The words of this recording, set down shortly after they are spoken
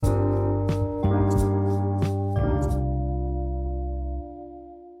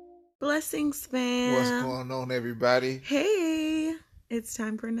Blessings, fam. What's going on, everybody? Hey, it's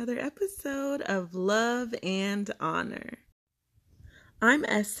time for another episode of Love and Honor. I'm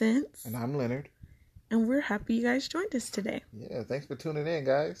Essence. And I'm Leonard. And we're happy you guys joined us today. Yeah, thanks for tuning in,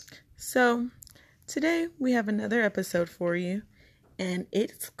 guys. So, today we have another episode for you, and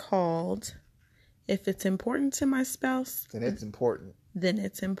it's called, If It's Important to My Spouse, Then it's important. Then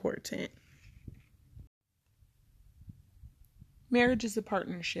it's important. Marriage is a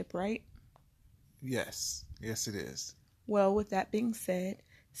partnership, right? Yes, it is. Well, with that being said,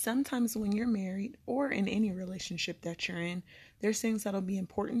 sometimes when you're married or in any relationship that you're in, there's things that'll be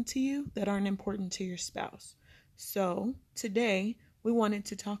important to you that aren't important to your spouse. So today we wanted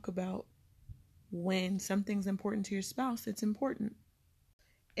to talk about when something's important to your spouse, it's important.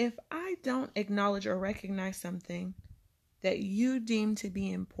 If I don't acknowledge or recognize something that you deem to be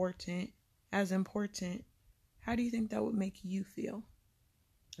important as important, how do you think that would make you feel?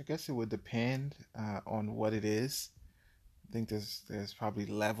 I guess it would depend on what it is. I think there's probably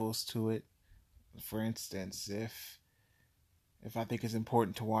levels to it. For instance, if I think it's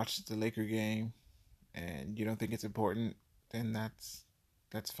important to watch the Laker game and you don't think it's important, then that's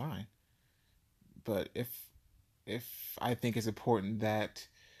fine. But if I think it's important that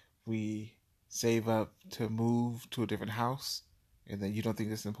we save up to move to a different house and then you don't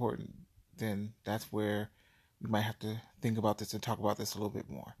think it's important, then that's where we might have to think about this and talk about this a little bit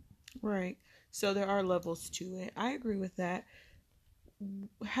more. Right. So there are levels to it. I agree with that.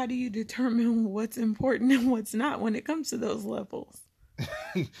 How do you determine what's important and what's not when it comes to those levels?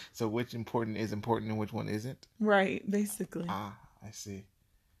 So which important is important and which one isn't? Right, basically. I see.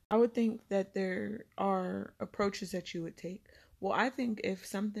 I would think that there are approaches that you would take. Well, I think if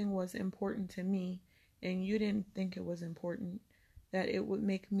something was important to me and you didn't think it was important, that it would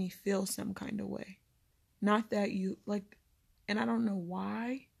make me feel some kind of way. Not that you, and I don't know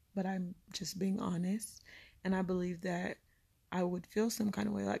why, but I'm just being honest. And I believe that I would feel some kind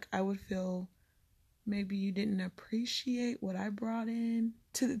of way. Like I would feel maybe you didn't appreciate what I brought in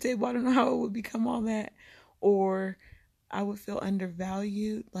to the table. I don't know how it would become all that. Or I would feel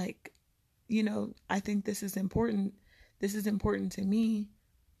undervalued. Like, I think this is important. This is important to me.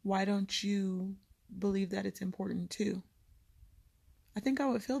 Why don't you believe that it's important too? I think I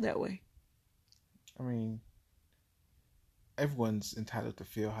would feel that way. I mean, everyone's entitled to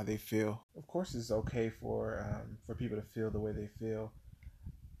feel how they feel. Of course, it's okay for people to feel the way they feel.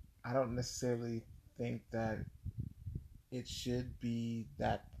 I don't necessarily think that it should be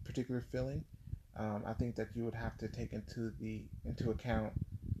that particular feeling. I think that you would have to take into account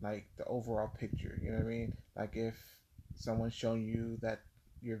like the overall picture. You know what I mean? Like if someone's showing you that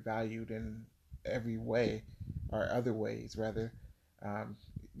you're valued in every way, or other ways rather,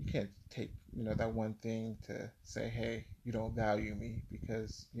 you can't take that one thing to say, hey, you don't value me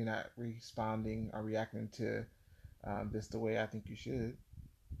because you're not responding or reacting to this the way I think you should.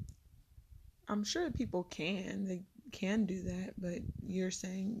 I'm sure people they can do that, but you're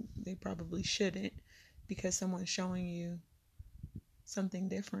saying they probably shouldn't because someone's showing you something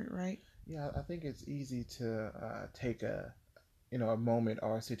different, right? Yeah, I think it's easy to take a moment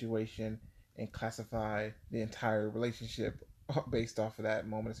or a situation and classify the entire relationship based off of that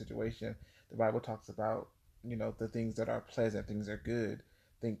moment or situation. The Bible talks about the things that are pleasant, things that are good.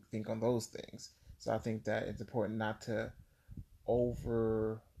 Think on those things. So I think that it's important not to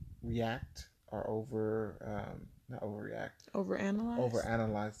overreact or not overreact.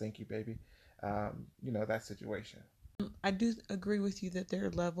 Overanalyze. Thank you, baby. That situation. I do agree with you that there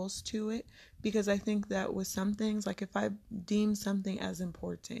are levels to it, because I think that with some things, like if I deem something as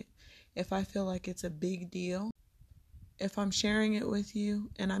important, if I feel like it's a big deal, if I'm sharing it with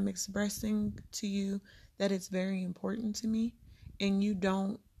you and I'm expressing to you that it's very important to me and you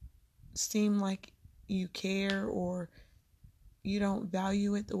don't seem like you care or you don't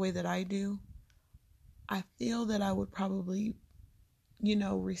value it the way that I do, I feel that I would probably,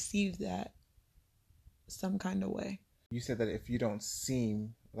 receive that some kind of way. You said that if you don't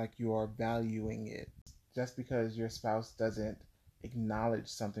seem like you are valuing it, just because your spouse doesn't acknowledge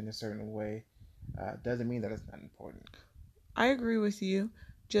something a certain way, doesn't mean that it's not important. I agree with you.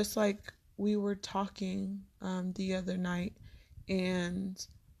 Just like we were talking the other night and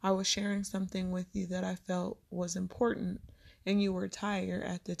I was sharing something with you that I felt was important and you were tired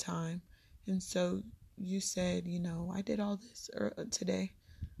at the time. And so you said, I did all this today.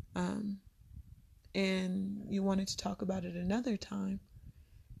 And you wanted to talk about it another time.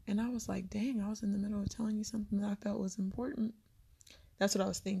 And I was like, dang, I was in the middle of telling you something that I felt was important. That's what I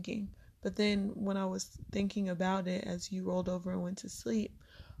was thinking. But then when I was thinking about it as you rolled over and went to sleep,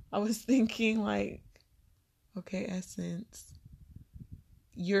 I was thinking like, okay, Essence,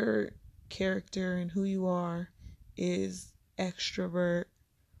 you're character and who you are is extrovert,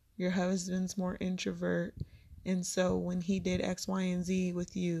 your husband's more introvert, and so when he did X, Y, and Z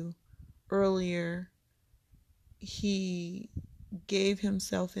with you earlier, he gave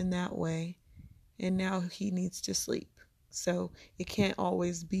himself in that way, and now he needs to sleep. So it can't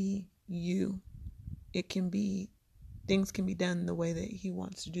always be you. It can be, things can be done the way that he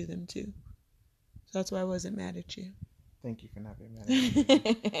wants to do them too. So that's why I wasn't mad at you. Thank you for not being mad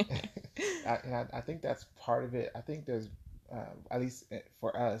at me. I think that's part of it. I think there's, at least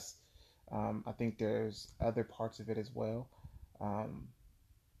for us, I think there's other parts of it as well.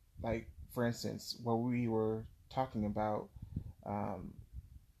 Like, for instance, what we were talking about, um,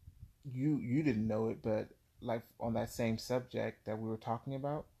 you didn't know it, but like on that same subject that we were talking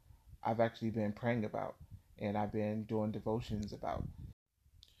about, I've actually been praying about, and I've been doing devotions about.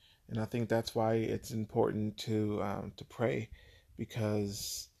 And I think that's why it's important to pray,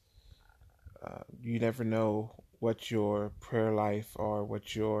 because you never know what your prayer life or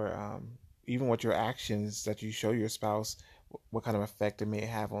what your even what your actions that you show your spouse, what kind of effect it may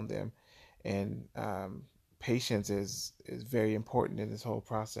have on them. And patience is very important in this whole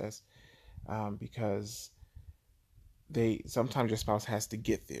process, because they sometimes your spouse has to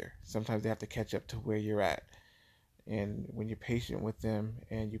get there. Sometimes they have to catch up to where you're at. And when you're patient with them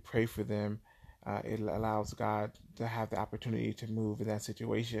and you pray for them, it allows God to have the opportunity to move in that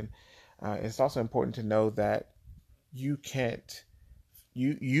situation. It's also important to know that you can't,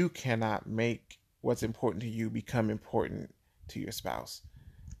 you cannot make what's important to you become important to your spouse.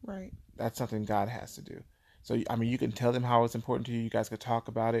 Right. That's something God has to do. So, I mean, you can tell them how it's important to you. You guys could talk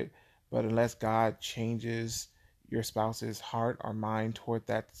about it, but unless God changes your spouse's heart or mind toward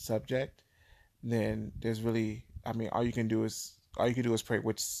that subject, then there's really, I mean, all you can do is pray,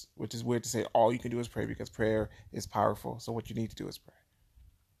 which is weird to say. All you can do is pray, because prayer is powerful. So what you need to do is pray.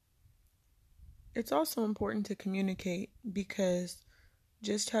 It's also important to communicate, because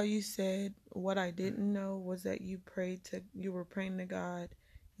just how you said, what I didn't know was that you were praying to God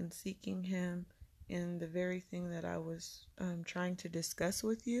and seeking Him in the very thing that I was trying to discuss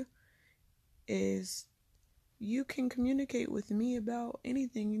with you. Is you can communicate with me about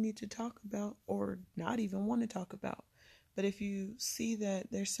anything you need to talk about or not even want to talk about. But if you see that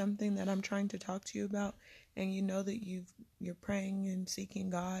there's something that I'm trying to talk to you about, and you know that you're praying and seeking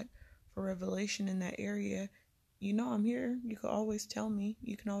God for revelation in that area, you know I'm here. You can always tell me.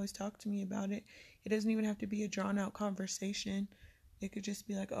 You can always talk to me about it. It doesn't even have to be a drawn out conversation. It could just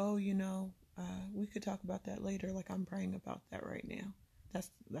be like, oh, we could talk about that later. Like, I'm praying about that right now.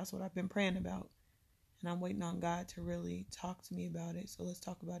 That's what I've been praying about. And I'm waiting on God to really talk to me about it. So let's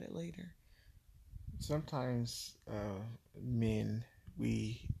talk about it later. Sometimes men,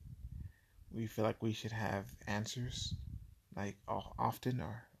 we feel like we should have answers, like often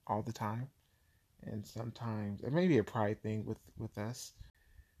or all the time. And sometimes it may be a pride thing with us.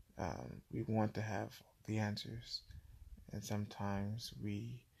 We want to have the answers, and sometimes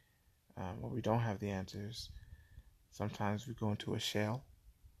when we don't have the answers, sometimes we go into a shell.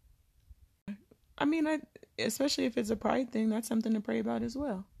 I mean, especially if it's a pride thing, that's something to pray about as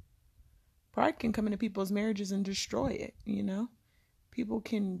well. Pride can come into people's marriages and destroy it, People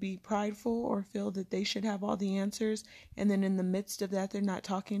can be prideful or feel that they should have all the answers, and then in the midst of that, they're not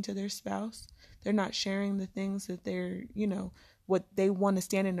talking to their spouse. They're not sharing the things that they're, what they want to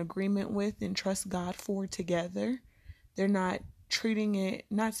stand in agreement with and trust God for together. They're not treating it,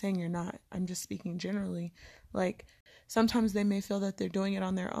 not saying you're not, I'm just speaking generally. Like, sometimes they may feel that they're doing it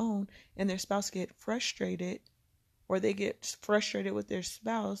on their own, and their spouse get frustrated, or they get frustrated with their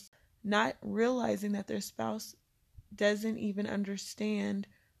spouse, not realizing that their spouse doesn't even understand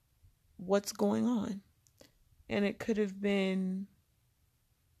what's going on. And it could have been,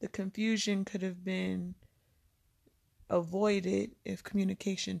 the confusion could have been avoided if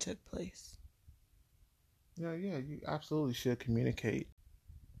communication took place. Yeah, you absolutely should communicate.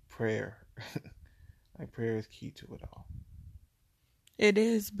 Prayer. Like, prayer is key to it all. It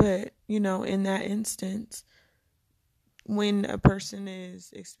is, but, in that instance, when a person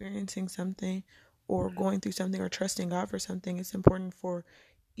is experiencing something or going through something or trusting God for something, it's important for,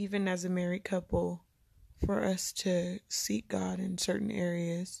 even as a married couple, for us to seek God in certain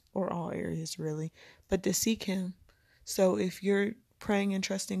areas, or all areas really, but to seek Him. So if you're praying and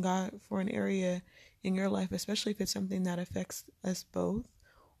trusting God for an area in your life, especially if it's something that affects us both,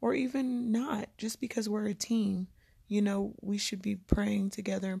 or even not, just because we're a team, we should be praying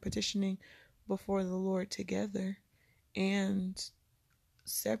together and petitioning before the Lord together and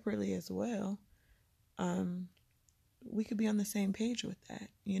separately as well. We could be on the same page with that,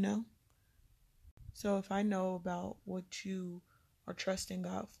 So if I know about what you are trusting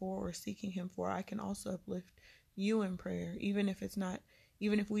God for or seeking Him for, I can also uplift you in prayer, even if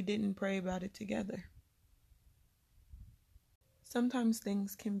we didn't pray about it together. Sometimes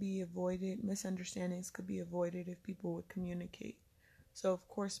things can be avoided, misunderstandings could be avoided if people would communicate. So, of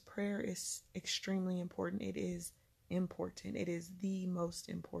course, prayer is extremely important. It is important. It is the most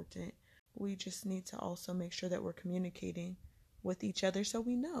important. We just need to also make sure that we're communicating with each other so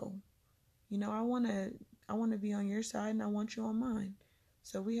we know. I want to be on your side and I want you on mine.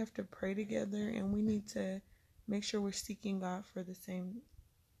 So we have to pray together and we need to make sure we're seeking God for the same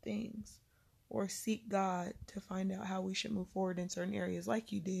things, or seek God to find out how we should move forward in certain areas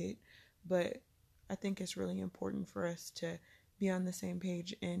like you did. But I think it's really important for us to be on the same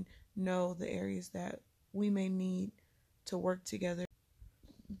page and know the areas that we may need to work together.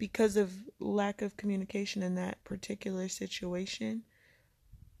 Because of lack of communication in that particular situation,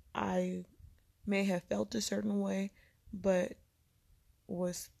 I may have felt a certain way, but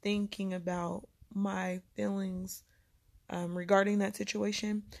was thinking about my feelings regarding that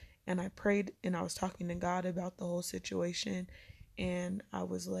situation. And I prayed and I was talking to God about the whole situation. And I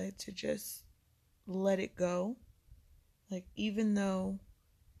was led to just let it go. Like, even though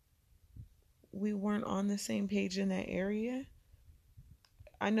we weren't on the same page in that area,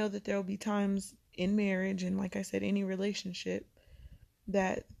 I know that there will be times in marriage and, like I said, any relationship,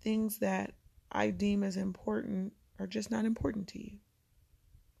 that things that I deem as important are just not important to you.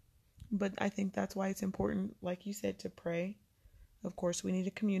 But I think that's why it's important, like you said, to pray. Of course, we need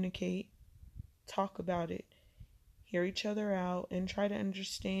to communicate, talk about it, hear each other out, and try to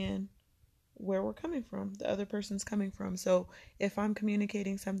understand where we're coming from, the other person's coming from. So if I'm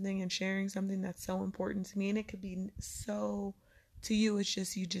communicating something and sharing something that's so important to me, and it could be so, to you, it's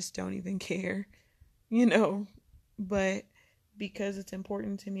just, you just don't even care, but because it's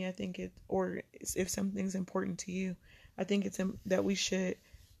important to me, I think or if something's important to you, I think it's that we should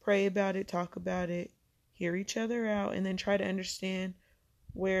pray about it, talk about it, hear each other out, and then try to understand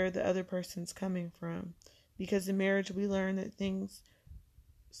where the other person's coming from. Because in marriage, we learn that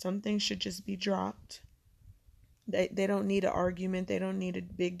some things should just be dropped. They don't need an argument. They don't need a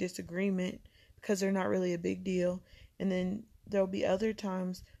big disagreement because they're not really a big deal. And then there'll be other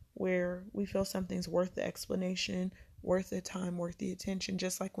times where we feel something's worth the explanation, worth the time, worth the attention.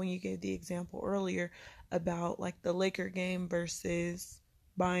 Just like when you gave the example earlier about like the Laker game versus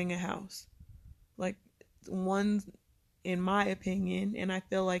buying a house. Like, one, in my opinion, and I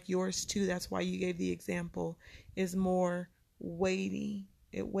feel like yours too, that's why you gave the example, is more weighty.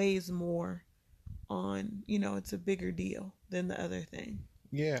 It weighs more on, it's a bigger deal than the other thing.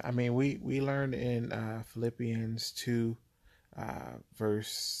 Yeah, I mean, we learned in Philippians 2,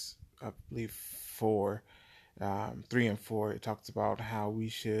 verse, I believe, 4, 3 and 4, it talks about how we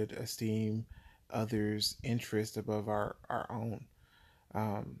should esteem others' interest above our own.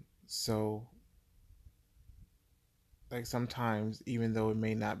 So, like, sometimes, even though it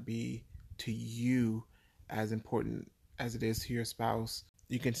may not be to you as important as it is to your spouse,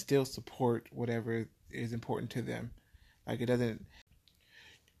 you can still support whatever is important to them. Like, you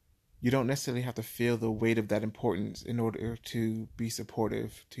don't necessarily have to feel the weight of that importance in order to be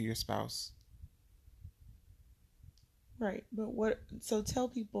supportive to your spouse. Right. But so tell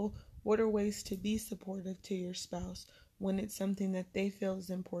people, what are ways to be supportive to your spouse when it's something that they feel is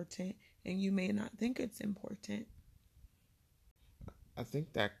important and you may not think it's important? I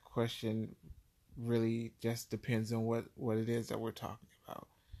think that question really just depends on what it is that we're talking about.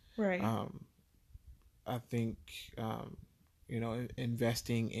 Right. I think,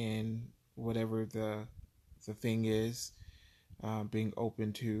 investing in whatever the thing is, being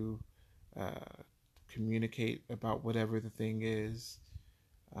open to communicate about whatever the thing is,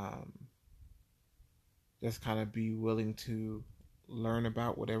 just kind of be willing to learn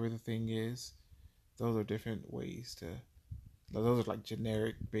about whatever the thing is. Those are different ways those are like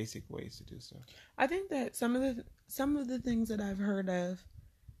generic, basic ways to do so. I think that some of the things that I've heard of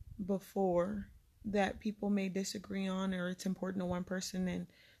before that people may disagree on, or it's important to one person and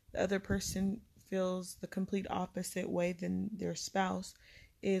the other person feels the complete opposite way than their spouse,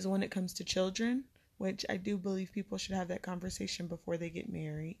 is when it comes to children, which I do believe people should have that conversation before they get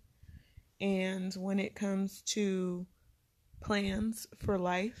married. And when it comes to plans for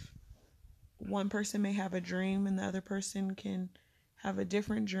life, one person may have a dream and the other person can have a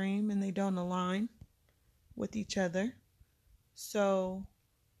different dream and they don't align with each other. So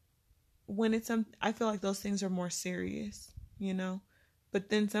when I feel like those things are more serious, but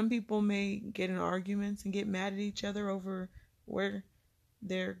then some people may get in arguments and get mad at each other over where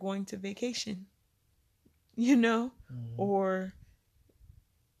they're going to vacation, Mm-hmm. Or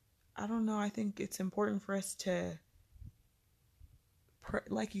I don't know. I think it's important for us to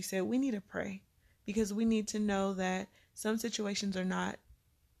like you said, we need to pray, because we need to know that some situations are not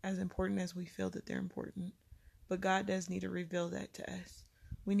as important as we feel that they're important. But God does need to reveal that to us.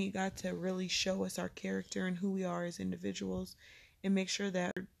 We need God to really show us our character and who we are as individuals, and make sure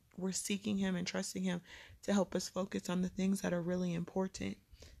that we're seeking Him and trusting Him to help us focus on the things that are really important,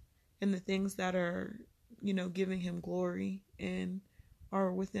 and the things that are, giving Him glory and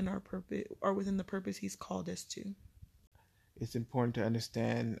are within our purpose, or within the purpose He's called us to. It's important to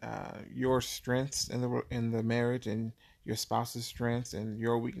understand your strengths in the marriage, and your spouse's strengths, and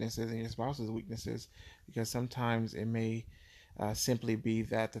your weaknesses and your spouse's weaknesses, because sometimes it may simply be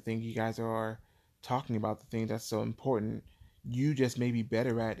that the thing you guys are talking about, the thing that's so important, you just may be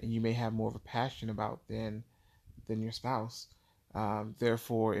better at, and you may have more of a passion about than your spouse.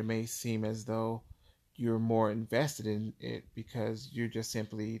 Therefore, it may seem as though you're more invested in it because you're just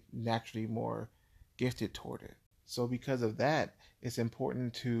simply naturally more gifted toward it. So, because of that, it's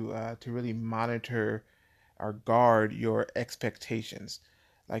important to really monitor or guard your expectations.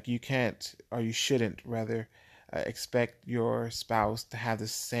 Like, you can't, or you shouldn't rather, expect your spouse to have the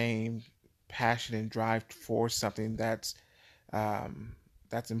same passion and drive for something that's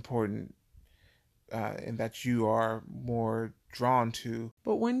important, and that you are more drawn to.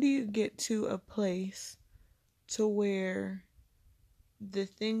 But when do you get to a place to where the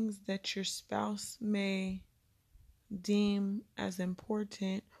things that your spouse may deem as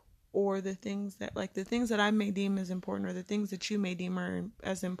important, or the things that I may deem as important, or the things that you may deem are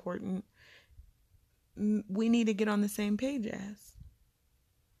as important, we need to get on the same page as,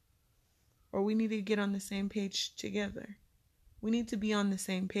 or we need to get on the same page together. We need to be on the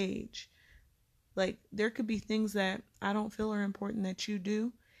same page. Like, there could be things that I don't feel are important that you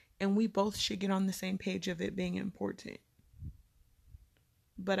do, and we both should get on the same page of it being important.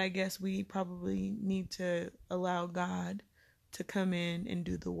 But I guess we probably need to allow God to come in and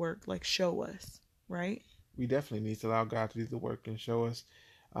do the work, like show us, right? We definitely need to allow God to do the work and show us.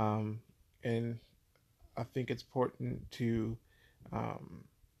 And I think it's important um,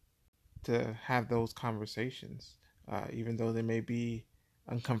 to have those conversations, even though they may be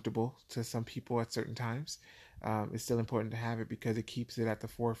uncomfortable to some people at certain times. It's still important to have it because it keeps it at the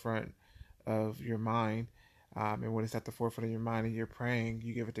forefront of your mind. And when it's at the forefront of your mind and you're praying,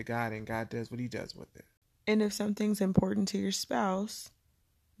 you give it to God, and God does what He does with it. And if something's important to your spouse,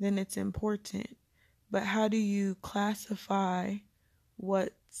 then it's important. But how do you classify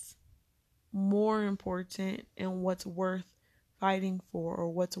what's more important and what's worth fighting for, or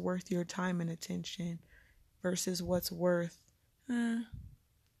what's worth your time and attention, versus what's worth, okay,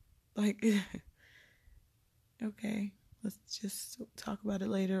 let's just talk about it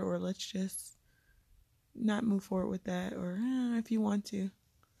later, or let's just not move forward with that, or if you want to.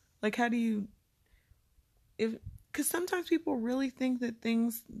 Like, how do you, because sometimes people really think that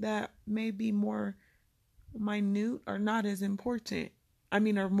things that may be more minute are not as important. Are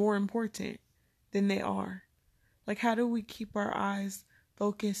more important than they are. Like, how do we keep our eyes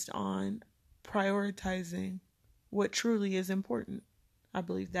focused on prioritizing what truly is important? I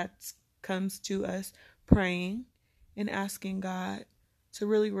believe that comes to us praying and asking God to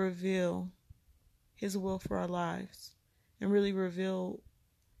really reveal His will for our lives, and really reveal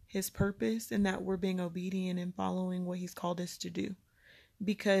His purpose, and that we're being obedient and following what He's called us to do.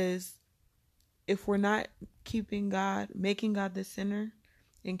 Because if we're not making God the center,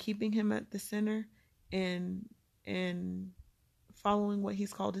 and keeping Him at the center, and following what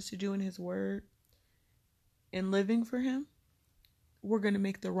He's called us to do in His word, and living for Him, we're going to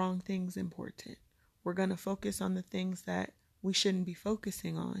make the wrong things important. We're going to focus on the things that we shouldn't be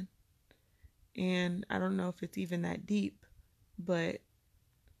focusing on. And I don't know if it's even that deep, but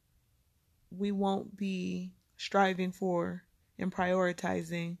we won't be striving for and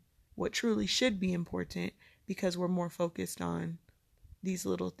prioritizing what truly should be important, because we're more focused on these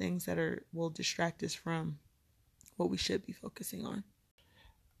little things that will distract us from what we should be focusing on.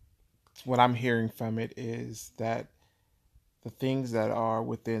 What I'm hearing from it is that the things that are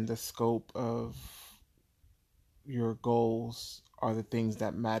within the scope of your goals are the things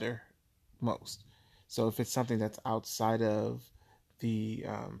that matter most. So if it's something that's outside of the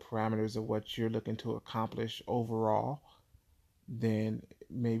parameters of what you're looking to accomplish overall, then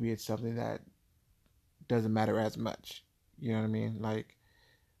maybe it's something that doesn't matter as much. You know what I mean? Like,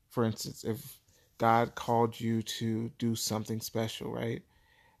 for instance, if God called you to do something special, right?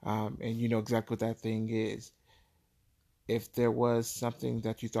 And you know exactly what that thing is. If there was something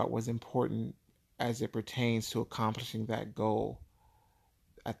that you thought was important as it pertains to accomplishing that goal,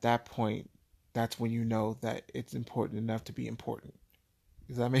 at that point, that's when you know that it's important enough to be important.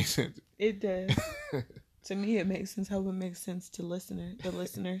 Does that make sense? It does. To me, it makes sense. Hope it makes sense to the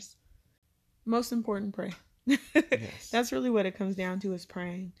listeners. Most important, pray. Yes. That's really what it comes down to, is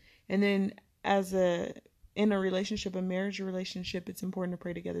praying. And then in a relationship, a marriage relationship, it's important to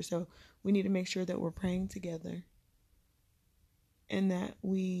pray together. So we need to make sure that we're praying together and that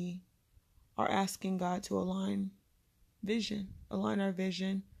we are asking God to align our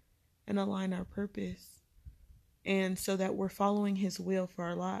vision and align our purpose. And so that we're following his will for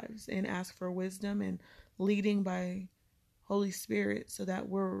our lives, and ask for wisdom and leading by Holy Spirit, so that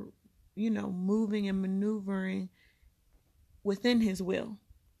we're, moving and maneuvering within his will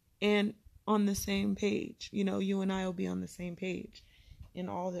and on the same page. You and I will be on the same page in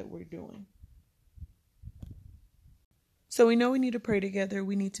all that we're doing. So we know we need to pray together.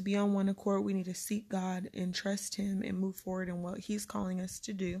 We need to be on one accord. We need to seek God and trust him and move forward in what he's calling us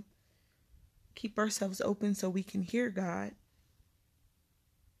to do. Keep ourselves open so we can hear God.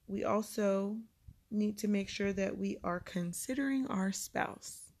 We also need to make sure that we are considering our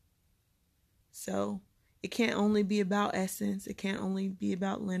spouse. So it can't only be about Essence. It can't only be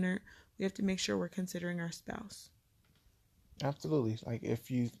about Leonard. We have to make sure we're considering our spouse. Absolutely. Like, if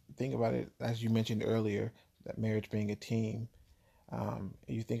you think about it, as you mentioned earlier, that marriage being a team,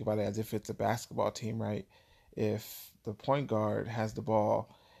 you think about it as if it's a basketball team, right? If the point guard has the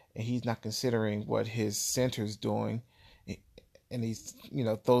ball and he's not considering what his center's doing, and he's,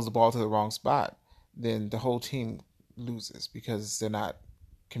 throws the ball to the wrong spot, then the whole team loses, because they're not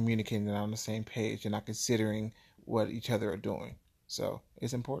communicating on the same page. They're not considering what each other are doing. So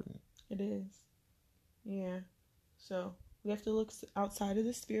it's important. It is. Yeah. So we have to look outside of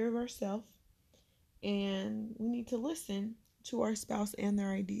the sphere of ourselves, and we need to listen to our spouse and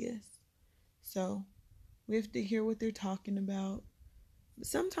their ideas. So we have to hear what they're talking about.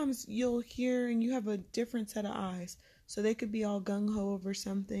 Sometimes you'll hear and you have a different set of eyes. So they could be all gung-ho over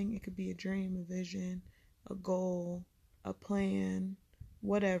something. It could be a dream, a vision, a goal, a plan,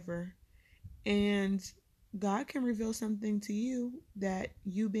 whatever. And God can reveal something to you that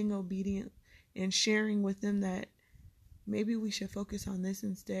you being obedient and sharing with them that maybe we should focus on this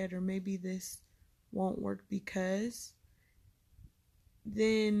instead, or maybe this won't work, because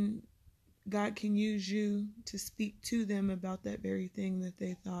then God can use you to speak to them about that very thing that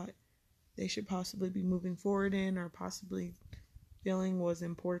they thought they should possibly be moving forward in, or possibly feeling was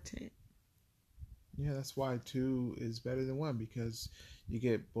important. Yeah, that's why two is better than one, because you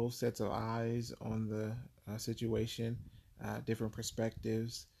get both sets of eyes on the situation, different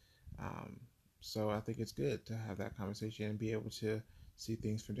perspectives. So I think it's good to have that conversation and be able to see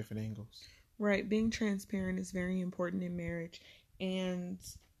things from different angles. Right. Being transparent is very important in marriage. And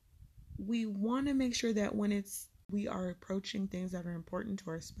we want to make sure that when we are approaching things that are important to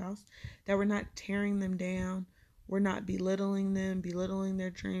our spouse, that we're not tearing them down. We're not belittling them, belittling their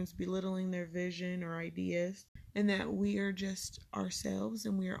dreams, belittling their vision or ideas, and that we are just ourselves,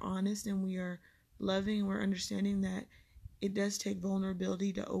 and we are honest, and we are loving, and we're understanding that it does take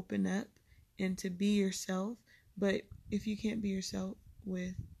vulnerability to open up and to be yourself. But if you can't be yourself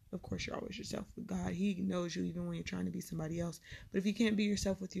of course, you're always yourself with God. He knows you even when you're trying to be somebody else. But if you can't be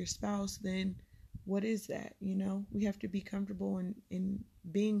yourself with your spouse, then what is that? We have to be comfortable in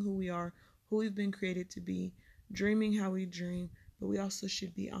being who we are, who we've been created to be, dreaming how we dream. But we also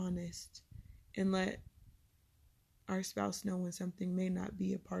should be honest and let our spouse know when something may not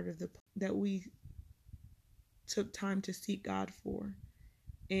be a part of that we took time to seek God for.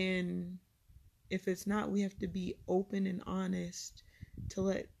 And if it's not, we have to be open and honest to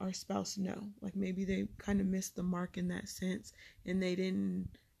let our spouse know. Like, maybe they kind of missed the mark in that sense, and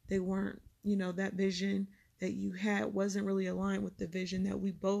they weren't, that vision that you had wasn't really aligned with the vision that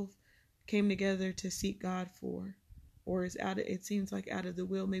we both came together to seek God for, or it seems like out of the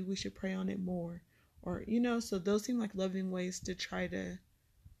will. Maybe we should pray on it more, or, so those seem like loving ways to try to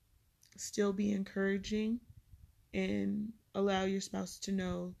still be encouraging and allow your spouse to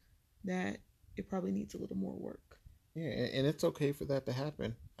know that it probably needs a little more work. Yeah, and it's okay for that to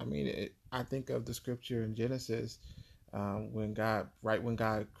happen. I mean, I think of the scripture in Genesis, when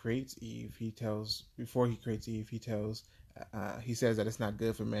God creates Eve, before he creates Eve, he says that it's not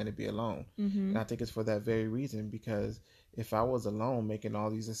good for man to be alone. Mm-hmm. And I think it's for that very reason, because if I was alone making all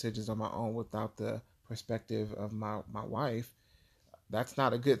these decisions on my own without the perspective of my wife, that's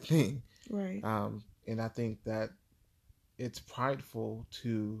not a good thing. Right. And I think that it's prideful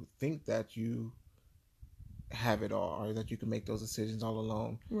to think that you have it all, or that you can make those decisions all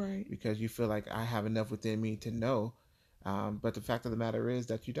alone, right? Because you feel like I have enough within me to know, but the fact of the matter is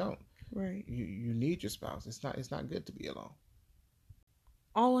that you don't. Right. You need your spouse. It's not good to be alone.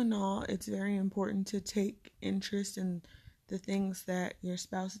 All in all, it's very important to take interest in the things that your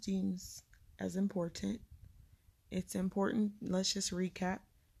spouse deems as important, it's important, let's just recap,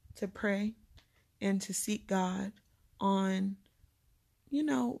 to pray and to seek God on,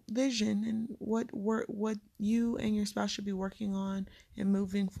 vision and what you and your spouse should be working on and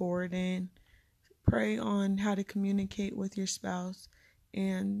moving forward in. Pray on how to communicate with your spouse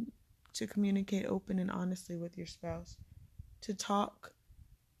and to communicate open and honestly with your spouse. To talk,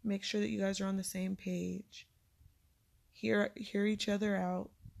 make sure that you guys are on the same page. Hear each other out.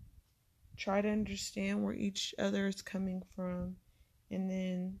 Try to understand where each other is coming from, and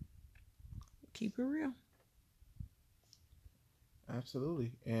then keep it real.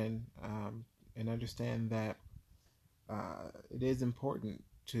 Absolutely, and understand that it is important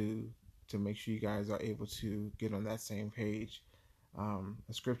to make sure you guys are able to get on that same page.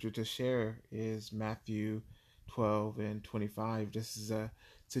 A scripture to share is Matthew 12:25. This is a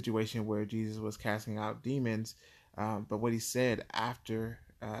situation where Jesus was casting out demons, but what he said after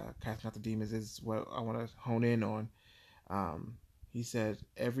casting out the demons is what I want to hone in on. He said,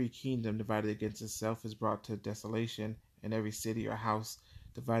 "Every kingdom divided against itself is brought to desolation, and every city or house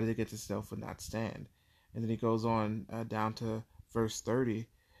divided against itself will not stand." And then he goes on down to verse 30,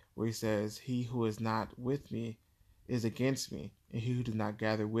 where he says, "He who is not with me is against me, and he who does not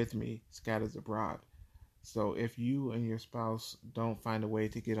gather with me scatters abroad." So if you and your spouse don't find a way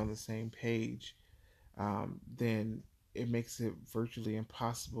to get on the same page, then it makes it virtually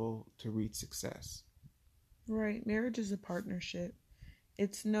impossible to reach success. Right. Marriage is a partnership.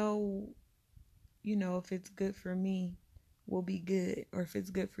 It's no, if it's good for me, will be good. Or if it's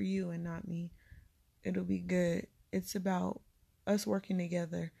good for you and not me, it'll be good. It's about us working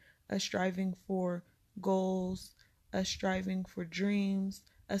together, us striving for goals, us striving for dreams,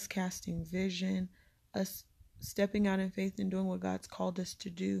 us casting vision, us stepping out in faith and doing what God's called us to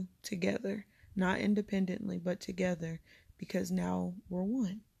do together, not independently, but together, because now we're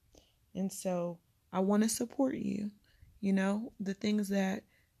one. And so I want to support you. The things that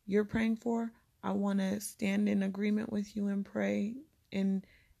you're praying for, I want to stand in agreement with you and pray and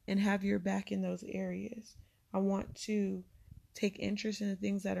have your back in those areas. I want to take interest in the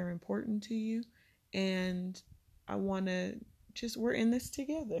things that are important to you, and I want to we're in this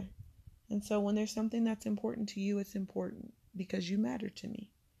together. And so when there's something that's important to you, it's important because you matter to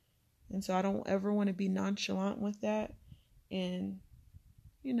me. And so I don't ever want to be nonchalant with that. And,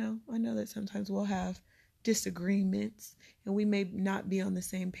 I know that sometimes we'll have disagreements and we may not be on the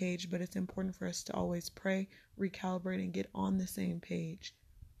same page, but it's important for us to always pray, recalibrate, and get on the same page.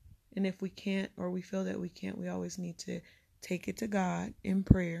 And if we can't, or we feel that we can't, we always need to take it to God in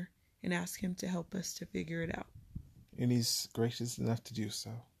prayer and ask Him to help us to figure it out. And He's gracious enough to do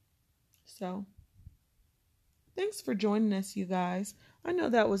so. So, thanks for joining us, you guys. I know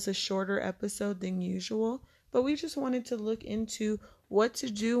that was a shorter episode than usual, but we just wanted to look into what to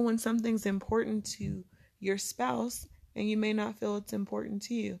do when something's important to your spouse and you may not feel it's important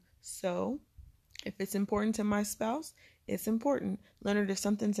to you. So, if it's important to my spouse, it's important. Leonard, if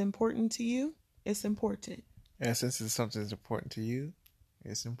something's important to you, it's important. And since it's something that's important to you,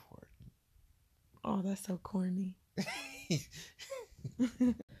 it's important. Oh, that's so corny.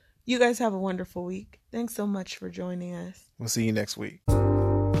 You guys have a wonderful week. Thanks so much for joining us. We'll see you next week.